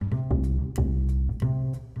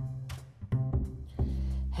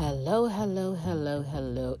Hello,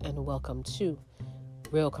 and welcome to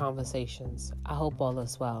Real Conversations. I hope all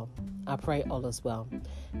is well. I pray all is well,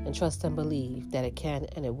 and trust and believe that it can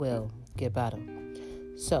and it will get better.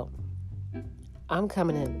 So, I'm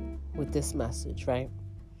coming in with this message, right?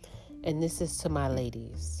 And this is to my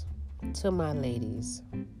ladies.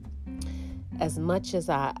 As much as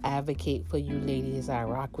I advocate for you ladies, I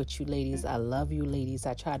rock with you ladies, I love you ladies,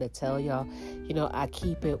 I try to tell y'all, I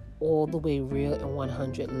keep it all the way real and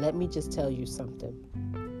 100. Let me just tell you something.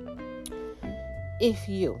 If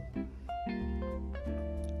you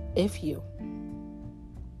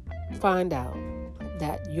find out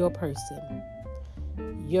that your person,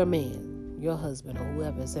 your man, your husband, or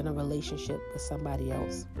whoever is in a relationship with somebody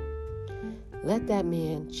else, let that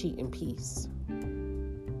man cheat in peace.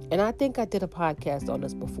 And I think I did a podcast on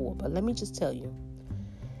this before, but let me just tell you.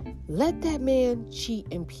 Let that man cheat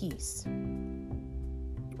in peace.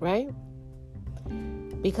 Right?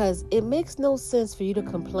 Because it makes no sense for you to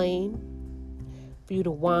complain, for you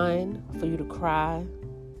to whine, for you to cry.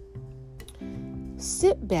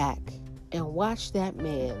 Sit back and watch that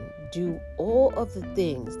man do all of the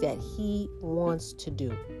things that he wants to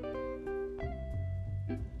do.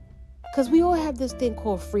 Because we all have this thing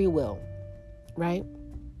called free will, right?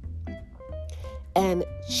 And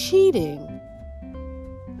cheating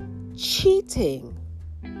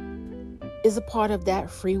is a part of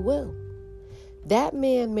that free will. That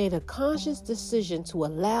man made a conscious decision to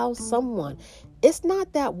allow someone. It's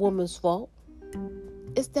not that woman's fault.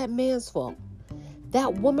 It's that man's fault.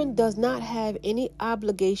 That woman does not have any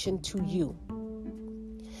obligation to you.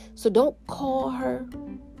 So don't call her.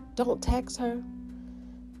 Don't text her.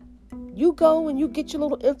 You go and you get your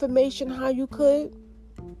little information how you could.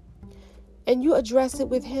 And you address it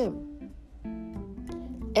with him.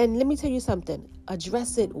 And let me tell you something.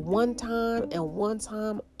 Address it one time and one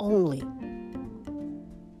time only.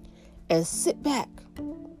 And sit back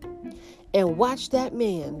and watch that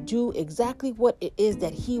man do exactly what it is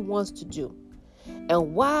that he wants to do.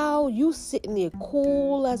 And while you sitting there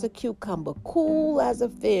cool as a cucumber, cool as a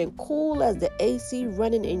fan, cool as the AC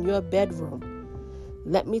running in your bedroom,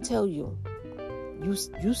 let me tell you,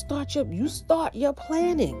 you start your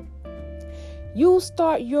planning. You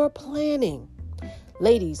start your planning.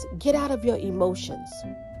 Ladies, get out of your emotions.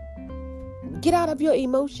 Get out of your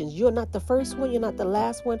emotions. You're not the first one. You're not the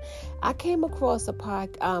last one. I came across a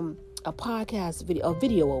podcast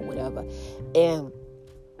video or whatever, and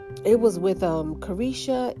it was with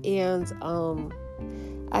Carisha and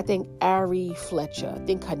I think Ari Fletcher. I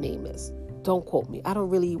think her name is. Don't quote me. I don't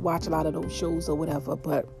really watch a lot of those shows or whatever,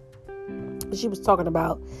 but she was talking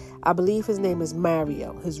about, I believe his name is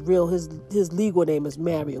Mario. His legal name is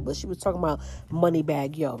Mario, but she was talking about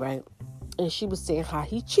Moneybagg Yo, right? And she was saying how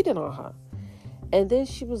he cheated on her. And then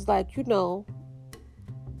she was like, she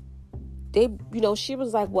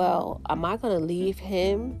was like, well, am I going to leave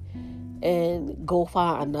him and go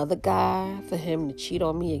find another guy for him to cheat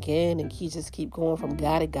on me again? And he just keep going from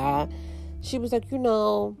guy to guy. She was like,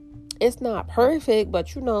 it's not perfect,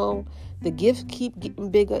 but the gifts keep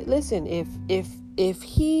getting bigger. Listen, if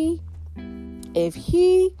he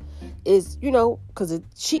is, because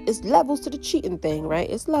it's levels to the cheating thing, right?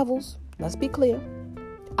 It's levels. Let's be clear.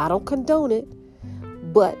 I don't condone it,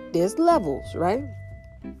 but there's levels, right?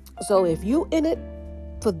 So if you in it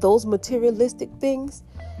for those materialistic things,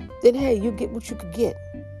 then hey, you get what you could get.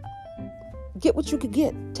 Get what you could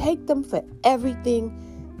get. Take them for everything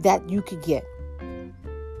that you could get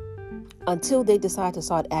until they decide to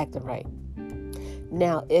start acting right.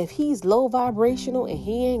 Now, if he's low vibrational and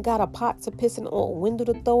he ain't got a pot to piss in or a window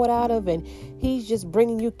to throw it out of, and he's just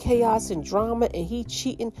bringing you chaos and drama, and he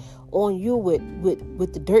cheating on you with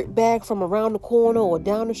the dirt bag from around the corner or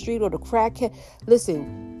down the street or the crackhead,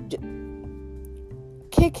 listen,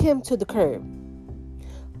 kick him to the curb.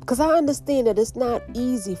 Because I understand that it's not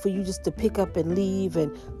easy for you just to pick up and leave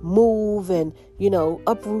and move and,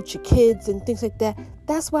 uproot your kids and things like that.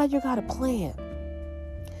 That's why you got to plan.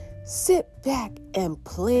 Sit back and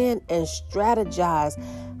plan and strategize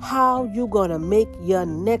how you're going to make your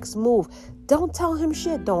next move. Don't tell him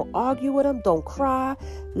shit. Don't argue with him. Don't cry.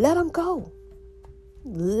 Let him go.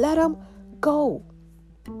 Let him go.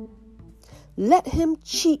 Let him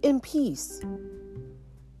cheat in peace.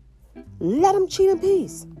 Let him cheat in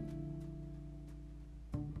peace.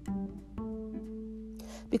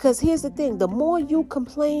 Because here's the thing, the more you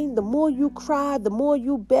complain, the more you cry, the more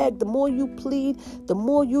you beg, the more you plead, the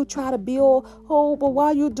more you try to be but why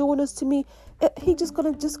are you doing this to me? He just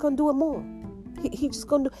gonna do it more. He just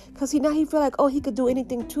gonna do, because now he feel like, he could do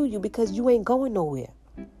anything to you because you ain't going nowhere.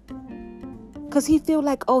 Because he feel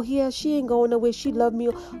like, oh, yeah, she ain't going nowhere. She love me.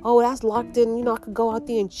 Oh, that's locked in. I could go out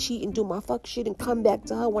there and cheat and do my fuck shit and come back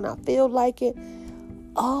to her when I feel like it.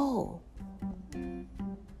 Oh.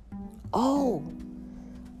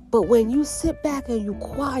 But when you sit back and you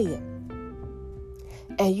quiet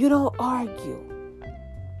and you don't argue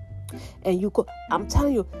and you go, I'm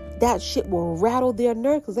telling you, that shit will rattle their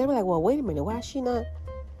nerves because they're like, well, wait a minute, why is she not?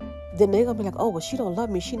 Then they're going to be like, oh, well, she don't love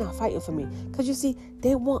me. She not fighting for me. Because you see,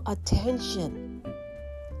 they want attention.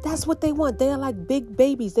 That's what they want. They're like big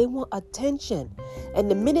babies. They want attention. And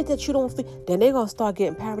the minute that you don't feel, then they're going to start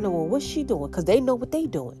getting paranoid. Well, what's she doing? Because they know what they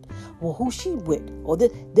doing. Well, who she with? Or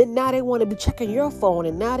then now they want to be checking your phone.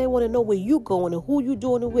 And now they want to know where you going and who you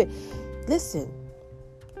doing it with. Listen.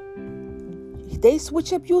 They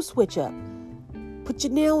switch up, you switch up. Put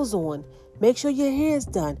your nails on. Make sure your hair's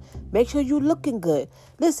done. Make sure you looking good.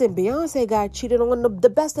 Listen, Beyonce got cheated on. The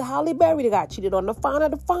best of Halle Berry got cheated on. The fine of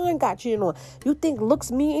the fine got cheated on. You think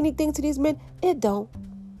looks mean anything to these men? It don't.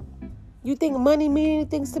 You think money mean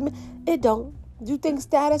anything to me? It don't. You think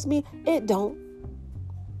status mean? It don't.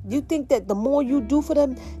 You think that the more you do for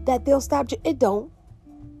them, that they'll stop you? It don't.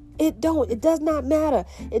 It don't. It does not matter.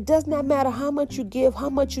 It does not matter how much you give,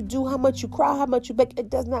 how much you do, how much you cry, how much you beg.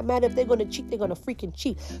 It does not matter if they're going to cheat. They're going to freaking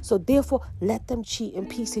cheat. So therefore, let them cheat in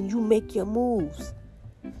peace and you make your moves.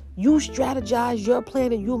 You strategize your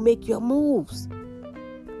plan and you make your moves.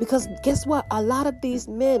 Because guess what? A lot of these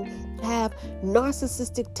men have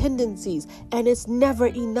narcissistic tendencies and it's never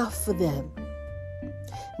enough for them.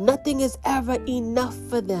 Nothing is ever enough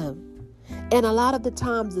for them. And a lot of the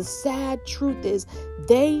times, the sad truth is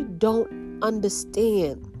they don't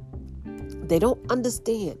understand. They don't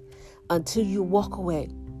understand until you walk away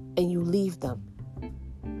and you leave them.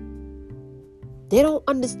 They don't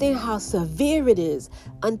understand how severe it is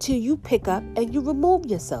until you pick up and you remove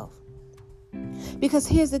yourself. Because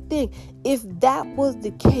here's the thing. If that was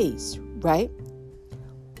the case, right?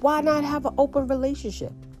 Why not have an open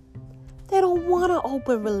relationship? They don't want an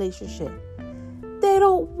open relationship. They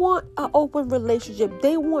don't want an open relationship.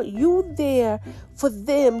 They want you there for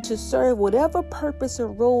them to serve whatever purpose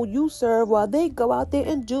and role you serve while they go out there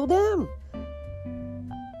and do them.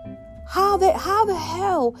 How the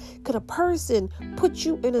hell could a person put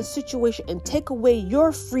you in a situation and take away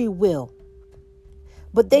your free will,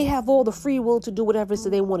 but they have all the free will to do whatever it is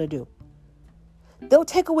that they want to do? They'll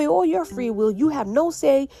take away all your free will. You have no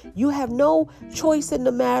say. You have no choice in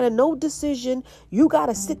the matter, no decision. You got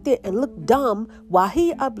to sit there and look dumb while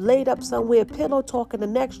he laid up somewhere, pillow talking the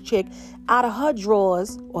next chick out of her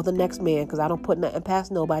drawers, or the next man, because I don't put nothing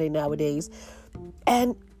past nobody nowadays.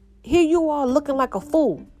 And here you are looking like a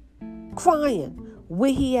fool, crying.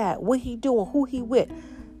 Where he at? What he doing? Who he with?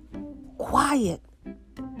 Quiet.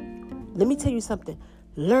 Let me tell you something.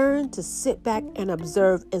 Learn to sit back and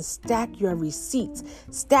observe and stack your receipts.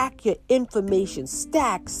 Stack your information.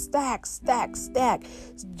 Stack.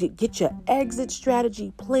 Get your exit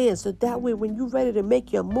strategy plan so that way when you're ready to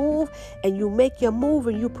make your move and you make your move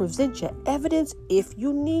and you present your evidence if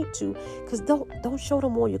you need to, because don't show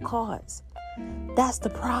them all your cards. That's the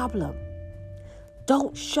problem.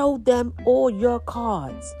 Don't show them all your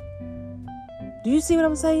cards. Do you see what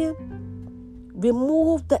I'm saying?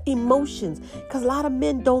 Remove the emotions, because a lot of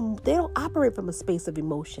men don't operate from a space of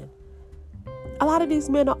emotion. A lot of these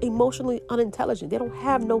men are emotionally unintelligent. They don't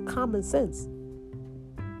have no common sense.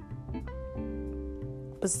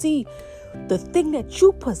 But see, the thing that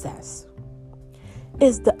you possess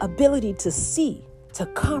is the ability to see, to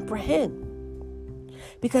comprehend.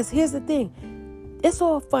 Because here's the thing, it's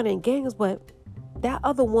all fun and games, but that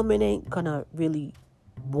other woman ain't gonna really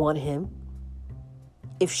want him.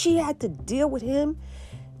 If she had to deal with him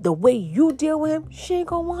the way you deal with him, she ain't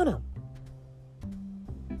gonna want him.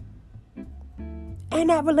 And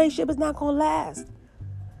that relationship is not gonna last.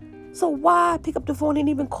 So why pick up the phone and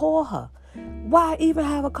even call her? Why even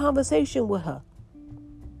have a conversation with her?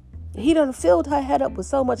 He done filled her head up with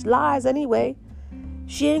so much lies anyway.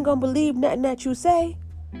 She ain't gonna believe nothing that you say.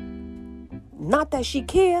 Not that she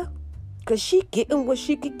care, because she getting what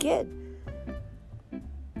she could get.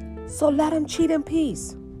 So let him cheat in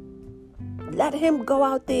peace. Let him go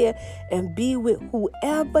out there and be with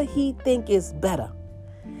whoever he think is better.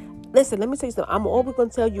 Listen, let me tell you something. I'm always going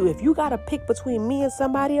to tell you, if you got to pick between me and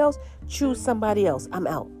somebody else, choose somebody else. I'm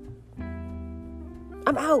out.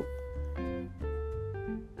 I'm out.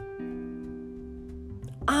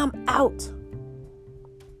 I'm out.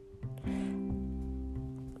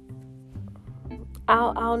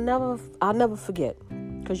 I'll never forget,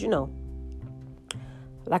 because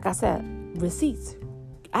like I said, receipts.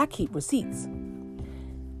 I keep receipts.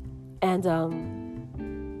 And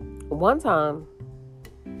one time,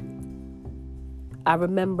 I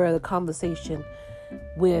remember the conversation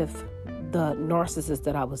with the narcissist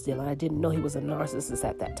that I was dealing. I didn't know he was a narcissist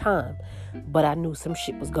at that time, but I knew some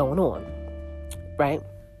shit was going on, right?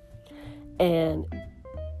 And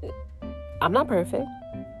I'm not perfect.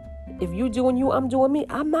 If you doing you, I'm doing me.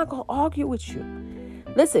 I'm not going to argue with you.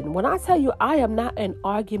 Listen, when I tell you I am not an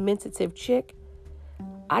argumentative chick,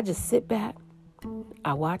 I just sit back.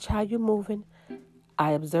 I watch how you're moving.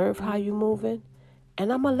 I observe how you're moving.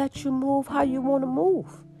 And I'm going to let you move how you want to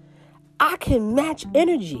move. I can match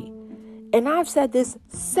energy. And I've said this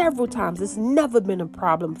several times. It's never been a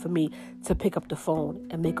problem for me to pick up the phone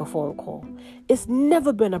and make a phone call. It's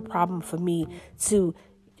never been a problem for me to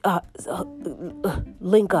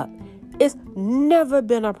link up. It's never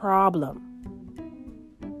been a problem.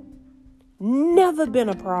 Never been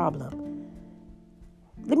a problem.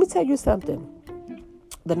 Let me tell you something.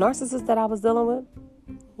 The narcissist that I was dealing with,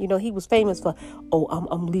 you know, he was famous for,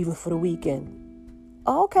 I'm leaving for the weekend.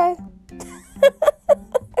 Oh, okay.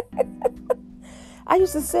 I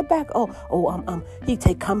used to sit back. He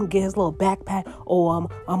come get his little backpack.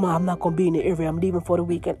 I'm not gonna be in the area. I'm leaving for the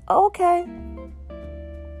weekend. Okay.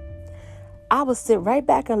 I would sit right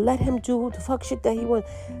back and let him do the fuck shit that he wanted.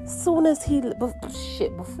 Soon as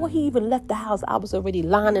before he even left the house, I was already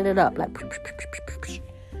lining it up, like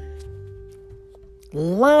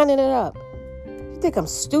lining it up. You think I'm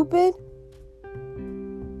stupid?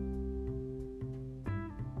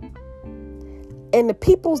 And the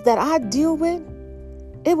peoples that I deal with,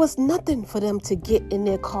 it was nothing for them to get in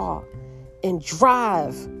their car and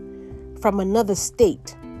drive from another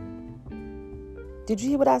state. Did you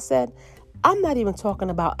hear what I said? I'm not even talking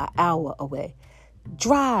about an hour away.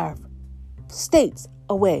 Drive states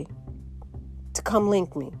away to come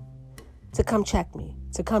link me, to come check me,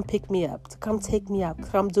 to come pick me up, to come take me out,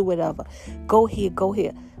 come do whatever. Go here, go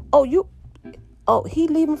here. He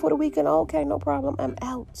leaving for the weekend? Okay, no problem. I'm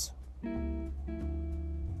out.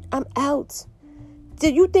 I'm out.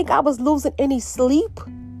 Did you think I was losing any sleep?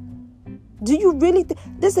 Do you really think?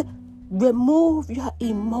 Listen, remove your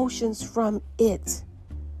emotions from it.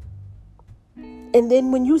 And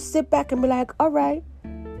then when you sit back and be like, all right,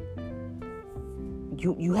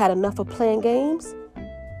 you had enough of playing games?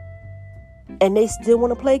 And they still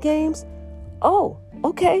want to play games? Oh,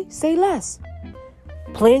 okay, say less.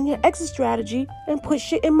 Plan your exit strategy and put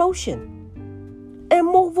shit in motion. And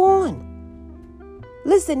move on.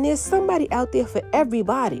 Listen, there's somebody out there for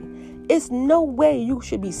everybody. It's no way you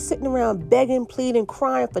should be sitting around begging, pleading,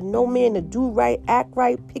 crying for no man to do right, act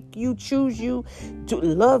right, pick you, choose you,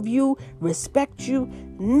 love you, respect you.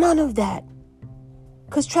 None of that.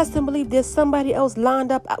 Because trust and believe there's somebody else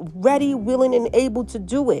lined up, ready, willing, and able to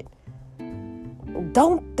do it.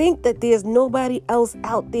 Don't think that there's nobody else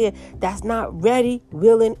out there that's not ready,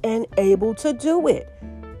 willing, and able to do it.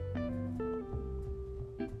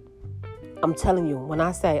 I'm telling you, when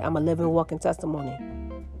I say I'm a living, walking testimony.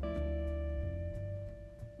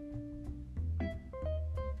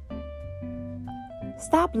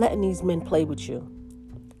 Stop letting these men play with you.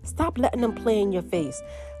 Stop letting them play in your face.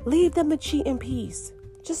 Leave them to cheat in peace.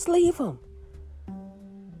 Just leave them.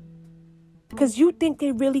 Because you think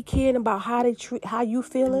they really caring about how you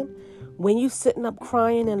feeling when you sitting up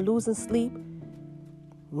crying and losing sleep,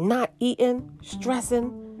 not eating,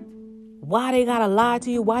 stressing. Why they gotta lie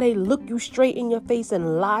to you? Why they look you straight in your face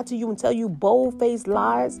and lie to you and tell you bold-faced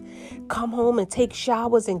lies? Come home and take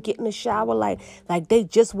showers and get in the shower like they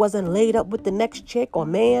just wasn't laid up with the next chick or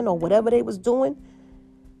man or whatever they was doing?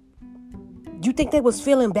 You think they was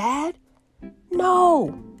feeling bad?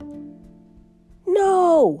 No.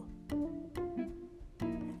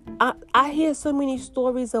 I hear so many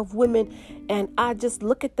stories of women and I just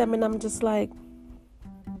look at them and I'm just like,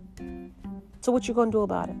 so what you gonna do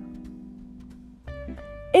about it?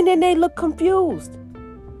 And then they look confused.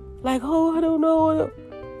 Like, I don't know.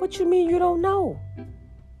 What you mean you don't know?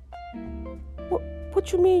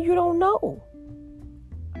 What you mean you don't know?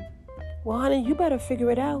 Well, honey, you better figure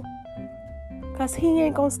it out. Because he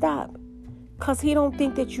ain't going to stop. Because he don't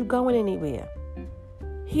think that you going anywhere.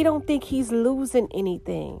 He don't think he's losing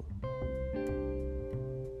anything.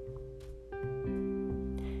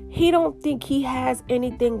 He don't think he has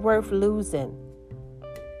anything worth losing.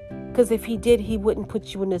 Because if he did, he wouldn't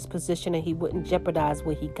put you in this position and he wouldn't jeopardize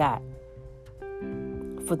what he got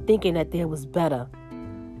for thinking that there was better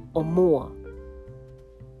or more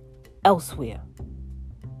elsewhere.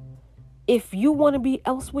 If you want to be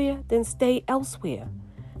elsewhere, then stay elsewhere.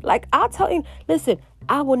 Like I'll tell you, listen,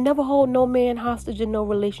 I will never hold no man hostage in no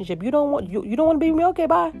relationship. You don't want to be with me? Okay,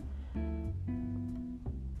 bye.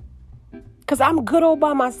 Because I'm good all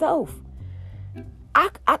by myself.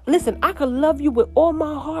 Listen, I could love you with all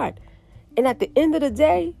my heart. And at the end of the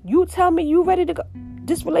day, you tell me you ready to go.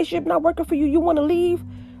 This relationship not working for you. You want to leave?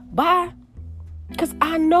 Bye. Because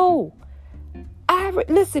I know. I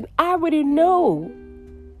already know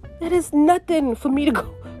that it's nothing for me to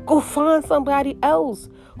go find somebody else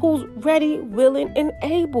who's ready, willing, and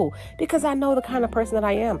able. Because I know the kind of person that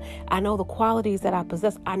I am. I know the qualities that I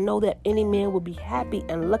possess. I know that any man would be happy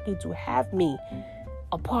and lucky to have me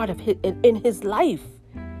a part of in his life.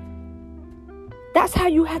 That's how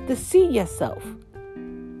you have to see yourself.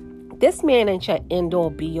 This man ain't your end-all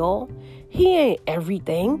be-all. He ain't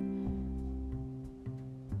everything.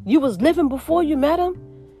 You was living before you met him,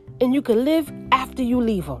 and you can live after you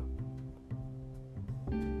leave him.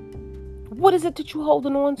 What is it that you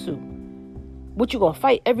holding on to? What, you gonna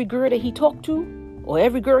fight every girl that he talked to? Or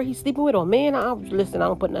every girl he's sleeping with? Or man, listen, I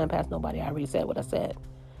don't put nothing past nobody. I already said what I said.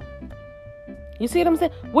 You see what I'm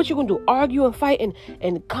saying? What you gonna do? Argue and fight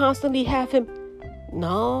and constantly have him?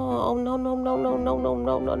 No.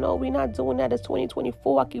 We're not doing that. It's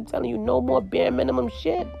 2024. I keep telling you, no more bare minimum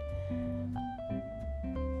shit.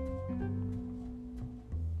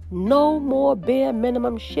 No more bare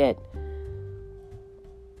minimum shit.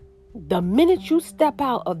 The minute you step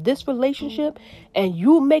out of this relationship and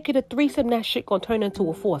you make it a threesome, that shit gonna turn into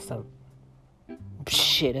a foursome.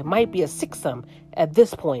 Shit, it might be a sixsome at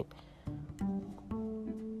this point.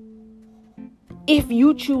 If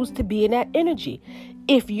you choose to be in that energy.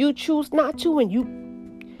 If you choose not to, and you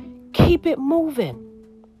keep it moving.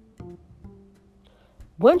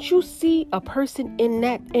 Once you see a person in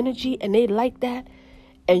that energy and they like that,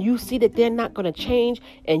 and you see that they're not going to change,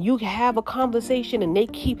 and you have a conversation and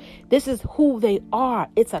this is who they are.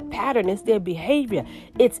 It's a pattern. It's their behavior.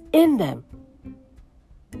 It's in them.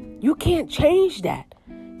 You can't change that.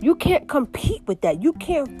 You can't compete with that. You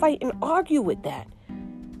can't fight and argue with that.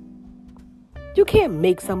 You can't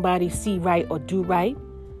make somebody see right or do right.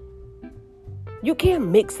 You can't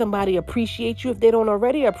make somebody appreciate you if they don't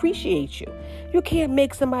already appreciate you. You can't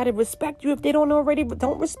make somebody respect you if they don't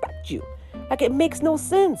respect you. Like, it makes no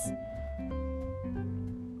sense.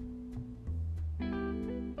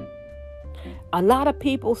 A lot of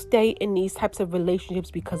people stay in these types of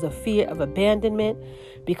relationships because of fear of abandonment,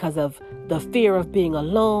 because of the fear of being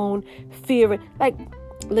alone,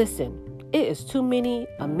 listen. It is too many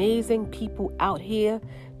amazing people out here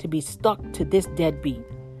to be stuck to this deadbeat,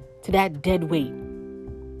 to that dead weight.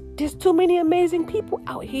 There's too many amazing people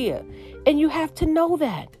out here. And you have to know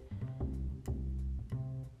that.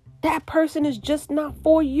 That person is just not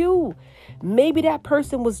for you. Maybe that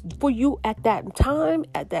person was for you at that time,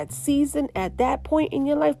 at that season, at that point in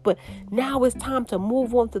your life. But now it's time to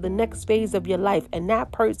move on to the next phase of your life. And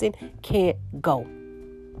that person can't go.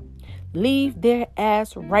 Leave their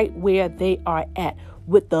ass right where they are at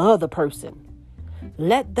with the other person.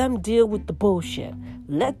 Let them deal with the bullshit.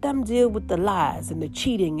 Let them deal with the lies and the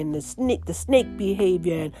cheating and the snake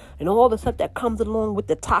behavior and all the stuff that comes along with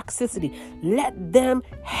the toxicity. Let them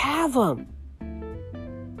have them.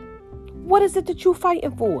 What is it that you're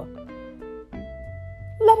fighting for?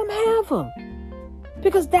 Let them have them.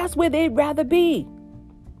 Because that's where they'd rather be.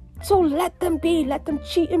 So let them be. Let them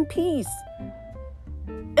cheat in peace.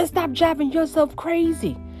 And stop driving yourself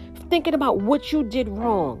crazy, thinking about what you did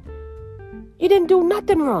wrong. You didn't do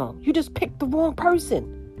nothing wrong. You just picked the wrong person.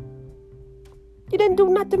 You didn't do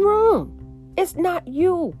nothing wrong. It's not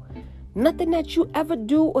you. Nothing that you ever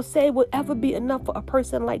do or say will ever be enough for a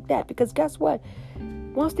person like that. Because guess what?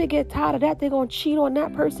 Once they get tired of that, they're going to cheat on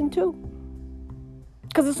that person too.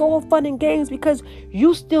 Because it's all fun and games because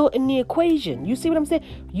you still in the equation. You see what I'm saying?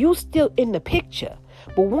 You still in the picture.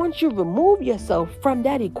 But once you remove yourself from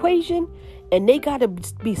that equation and they got to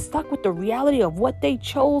be stuck with the reality of what they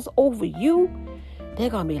chose over you, they're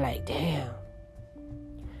going to be like, damn,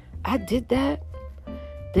 I did that.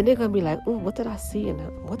 Then they're going to be like, what did I see in her?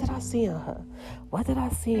 What did I see in her? What did I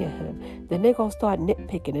see in him? Then they're going to start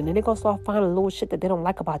nitpicking, and then they're going to start finding little shit that they don't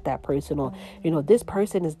like about that person, or, this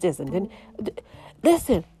person is this. And then,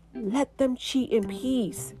 listen, let them cheat in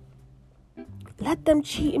peace. Let them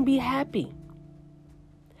cheat and be happy.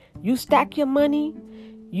 You stack your money.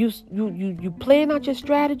 You plan out your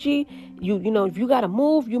strategy. If you got to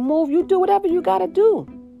move, you move. You do whatever you got to do.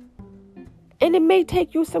 And it may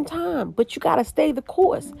take you some time, but you got to stay the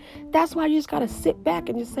course. That's why you just got to sit back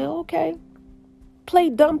and just say, okay,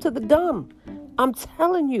 play dumb to the dumb. I'm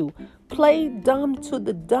telling you, play dumb to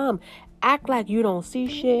the dumb. Act like you don't see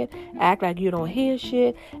shit. Act like you don't hear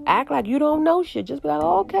shit. Act like you don't know shit. Just be like,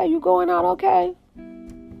 okay, you going out, okay.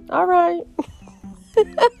 All right.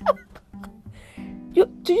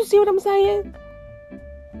 Do you see what I'm saying?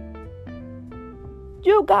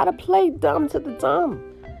 You got to play dumb to the dumb.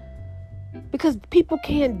 Because people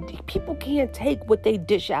can't take what they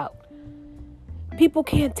dish out. People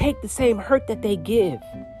can't take the same hurt that they give.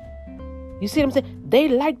 You see what I'm saying? They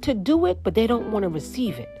like to do it, but they don't want to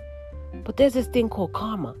receive it. But there's this thing called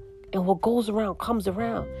karma. And what goes around comes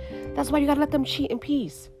around. That's why you got to let them cheat in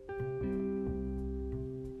peace.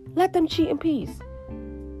 Let them cheat in peace.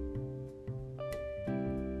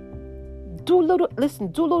 Do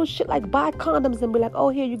little shit like buy condoms and be like, oh,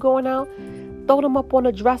 here, you going out? Throw them up on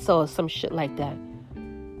a dresser or some shit like that.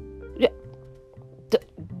 Yeah.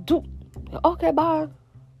 Okay, bye.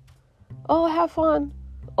 Oh, have fun.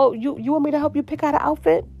 Oh, you want me to help you pick out an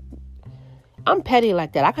outfit? I'm petty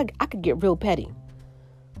like that. I could get real petty.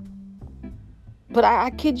 But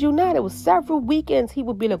I kid you not, it was several weekends he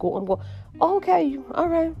would be like, oh, I'm going, oh, okay, all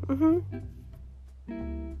right,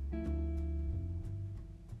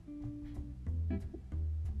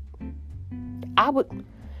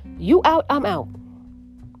 you out, I'm out.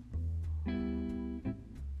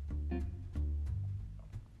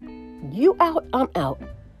 You out, I'm out.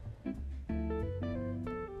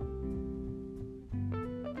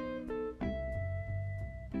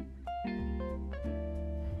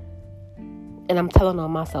 And I'm telling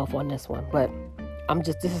on myself on this one, but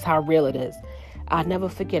this is how real it is. I'll never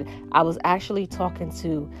forget. I was actually talking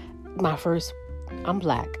to I'm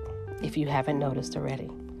black, if you haven't noticed already.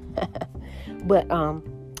 But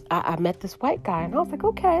I met this white guy and I was like,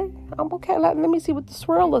 okay, I'm okay. Let me see what the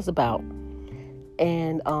swirl is about.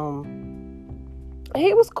 And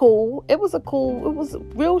he was cool. It was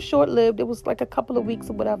real short-lived. It was like a couple of weeks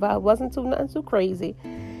or whatever. It wasn't nothing too crazy.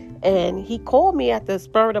 And he called me at the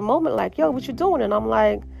spur of the moment, like, yo, what you doing? And I'm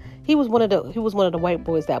like, he was one of the white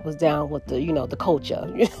boys that was down with the culture.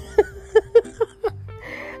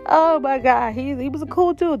 Oh my God. He was a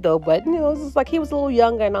cool dude though, but it was just like, he was a little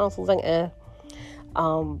younger and I was like,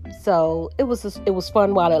 so it was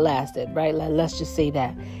fun while it lasted, right? Let's just say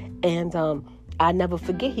that. And, I never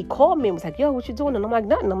forget, he called me and was like, yo, what you doing? And I'm like,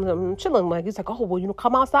 nothing. I'm chilling. Like, he's like, oh, well,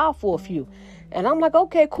 come outside for a few. And I'm like,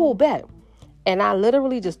 okay, cool, bet. And I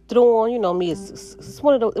literally just threw on, me, it's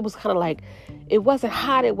one of those, it was kind of like, it wasn't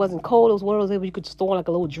hot, it wasn't cold, it was one of those where you could just throw on like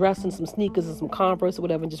a little dress and some sneakers and some Converse or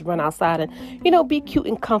whatever and just run outside and, be cute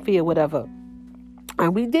and comfy or whatever.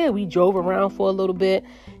 And we did. We drove around for a little bit,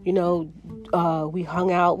 we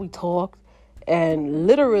hung out, we talked, and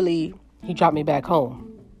literally he dropped me back home.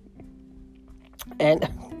 And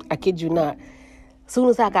I kid you not, as soon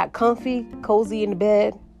as I got comfy, cozy in the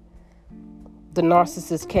bed, the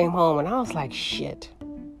narcissist came home and I was like, shit.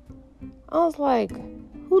 I was like,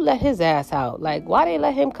 who let his ass out? Like, why they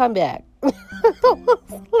let him come back?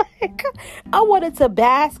 I wanted to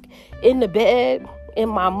bask in the bed in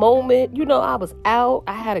my moment. I was out.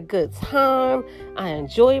 I had a good time. I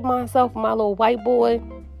enjoyed myself, my little white boy.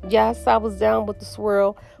 Yes, I was down with the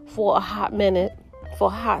swirl for a hot minute, for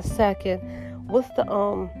a hot second. What's the,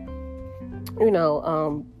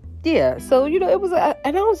 yeah, so, it was,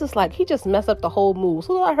 and I was just like, he just messed up the whole mood.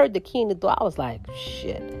 So I heard the key in the door, I was like,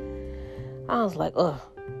 shit. I was like, ugh.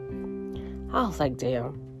 I was like,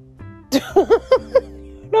 damn. You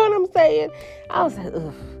know what I'm saying? I was like,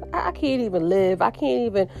 ugh. I can't even live. I can't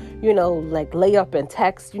even, like lay up and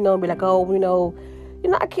text, and be like, oh,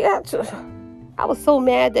 I can't. I was so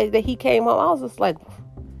mad that he came home. I was just like,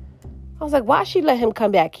 why she let him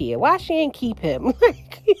come back here? Why she ain't keep him?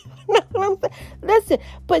 Listen,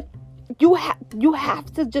 but you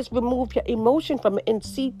have to just remove your emotion from it and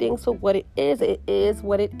see things for what it is. It is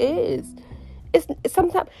what it is. It's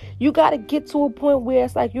sometimes you got to get to a point where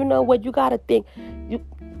it's like, you know what, you got to think. You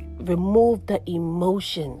remove the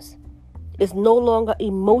emotions. It's no longer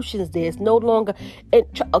emotions there. It's no longer.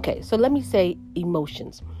 Okay, so let me say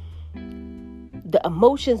emotions. The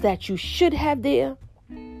emotions that you should have there,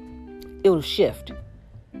 it'll shift.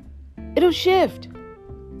 It'll shift.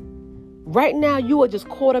 Right now, you are just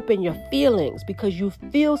caught up in your feelings because you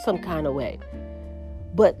feel some kind of way.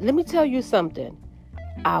 But let me tell you something.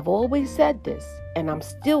 I've always said this, and I'm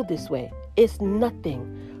still this way. It's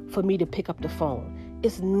nothing for me to pick up the phone.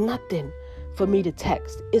 It's nothing for me to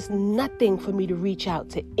text. It's nothing for me to reach out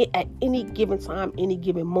to at any given time, any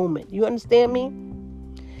given moment. You understand me?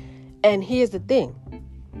 And here's the thing.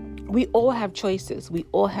 We all have choices. We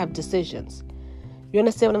all have decisions. You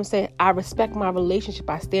understand what I'm saying? I respect my relationship.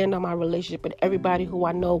 I stand on my relationship, and everybody who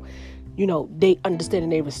I know, they understand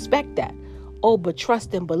and they respect that. Oh, but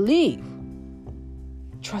trust and believe.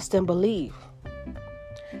 Trust and believe.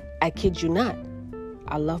 I kid you not.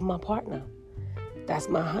 I love my partner. That's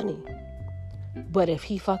my honey. But if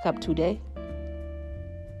he fuck up today,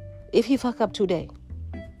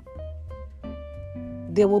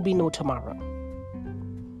 there will be no tomorrow.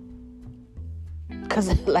 Because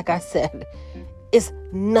like I said, It's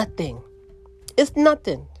nothing. It's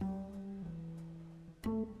nothing.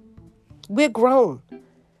 We're grown.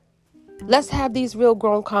 Let's have these real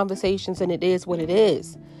grown conversations, and it is what it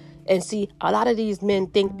is. And see, a lot of these men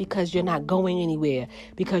think because you're not going anywhere,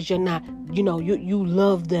 because you're not, you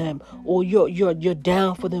love them, or you're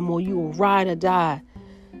down for them, or you will ride or die.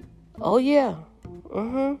 Oh yeah.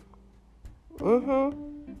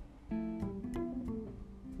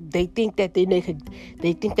 They think that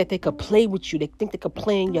they could play with you. They think they could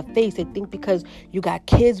play in your face. They think because you got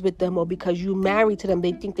kids with them or because you married to them,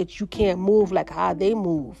 they think that you can't move like how they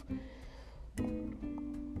move.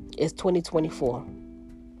 It's 2024.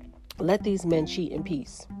 Let these men cheat in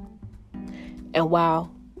peace. And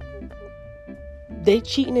while they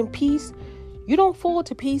cheating in peace, you don't fall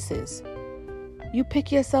to pieces. You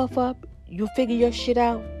pick yourself up, you figure your shit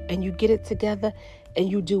out, and you get it together, and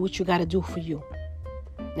you do what you got to do for you.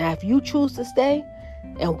 Now, if you choose to stay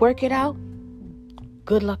and work it out,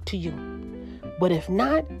 good luck to you. But if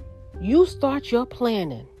not, you start your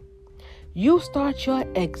planning. You start your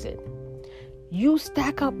exit. You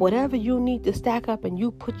stack up whatever you need to stack up, and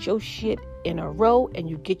you put your shit in a row, and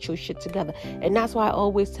you get your shit together. And that's why I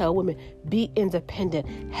always tell women, be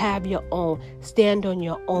independent. Have your own. Stand on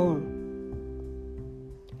your own.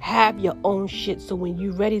 Have your own shit, so when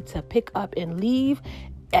you're ready to pick up and leave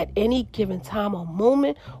at any given time or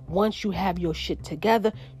moment, once you have your shit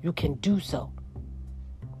together, you can do so.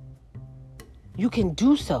 You can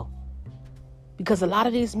do so. Because a lot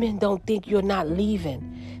of these men don't think you're not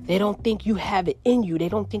leaving. They don't think you have it in you. They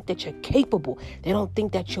don't think that you're capable. They don't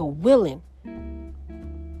think that you're willing.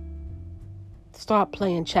 Start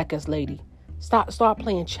playing checkers, lady. Start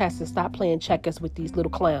playing chess and stop playing checkers with these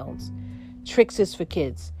little clowns. Tricks is for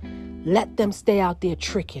kids. Let them stay out there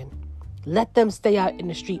tricking. Let them stay out in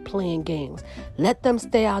the street playing games. Let them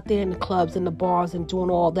stay out there in the clubs and the bars and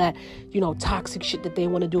doing all that, toxic shit that they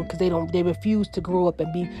want to do, because they refuse to grow up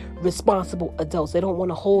and be responsible adults. They don't want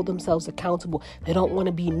to hold themselves accountable. They don't want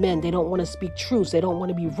to be men. They don't want to speak truth. They don't want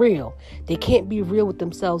to be real. They can't be real with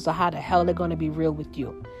themselves, so how the hell are they going to be real with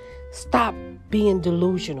you? Stop being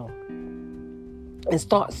delusional and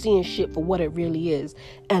start seeing shit for what it really is,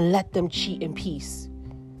 and let them cheat in peace.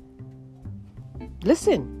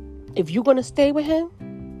 Listen. If you're going to stay with him,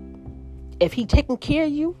 if he taking care of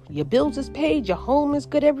you, your bills is paid, your home is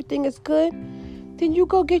good, everything is good, then you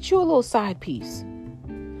go get you a little side piece.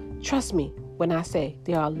 Trust me when I say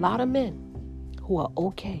there are a lot of men who are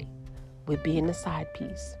okay with being a side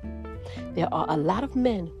piece. There are a lot of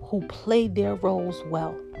men who play their roles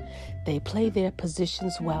well. They play their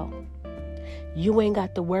positions well. You ain't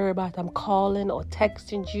got to worry about them calling or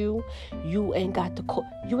texting you. You ain't got to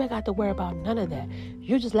worry about none of that.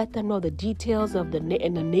 You just let them know the details of the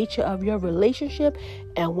nature of your relationship,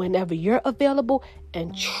 and whenever you're available,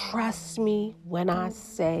 and trust me when I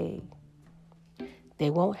say they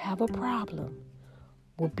won't have a problem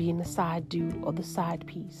with being the side dude or the side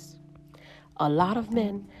piece. A lot of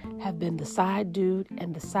men have been the side dude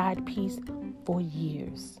and the side piece for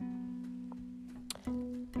years.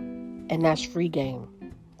 And that's free game.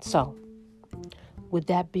 So, with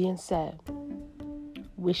that being said,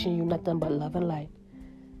 wishing you nothing but love and light.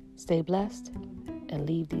 Stay blessed and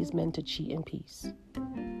leave these men to cheat in peace.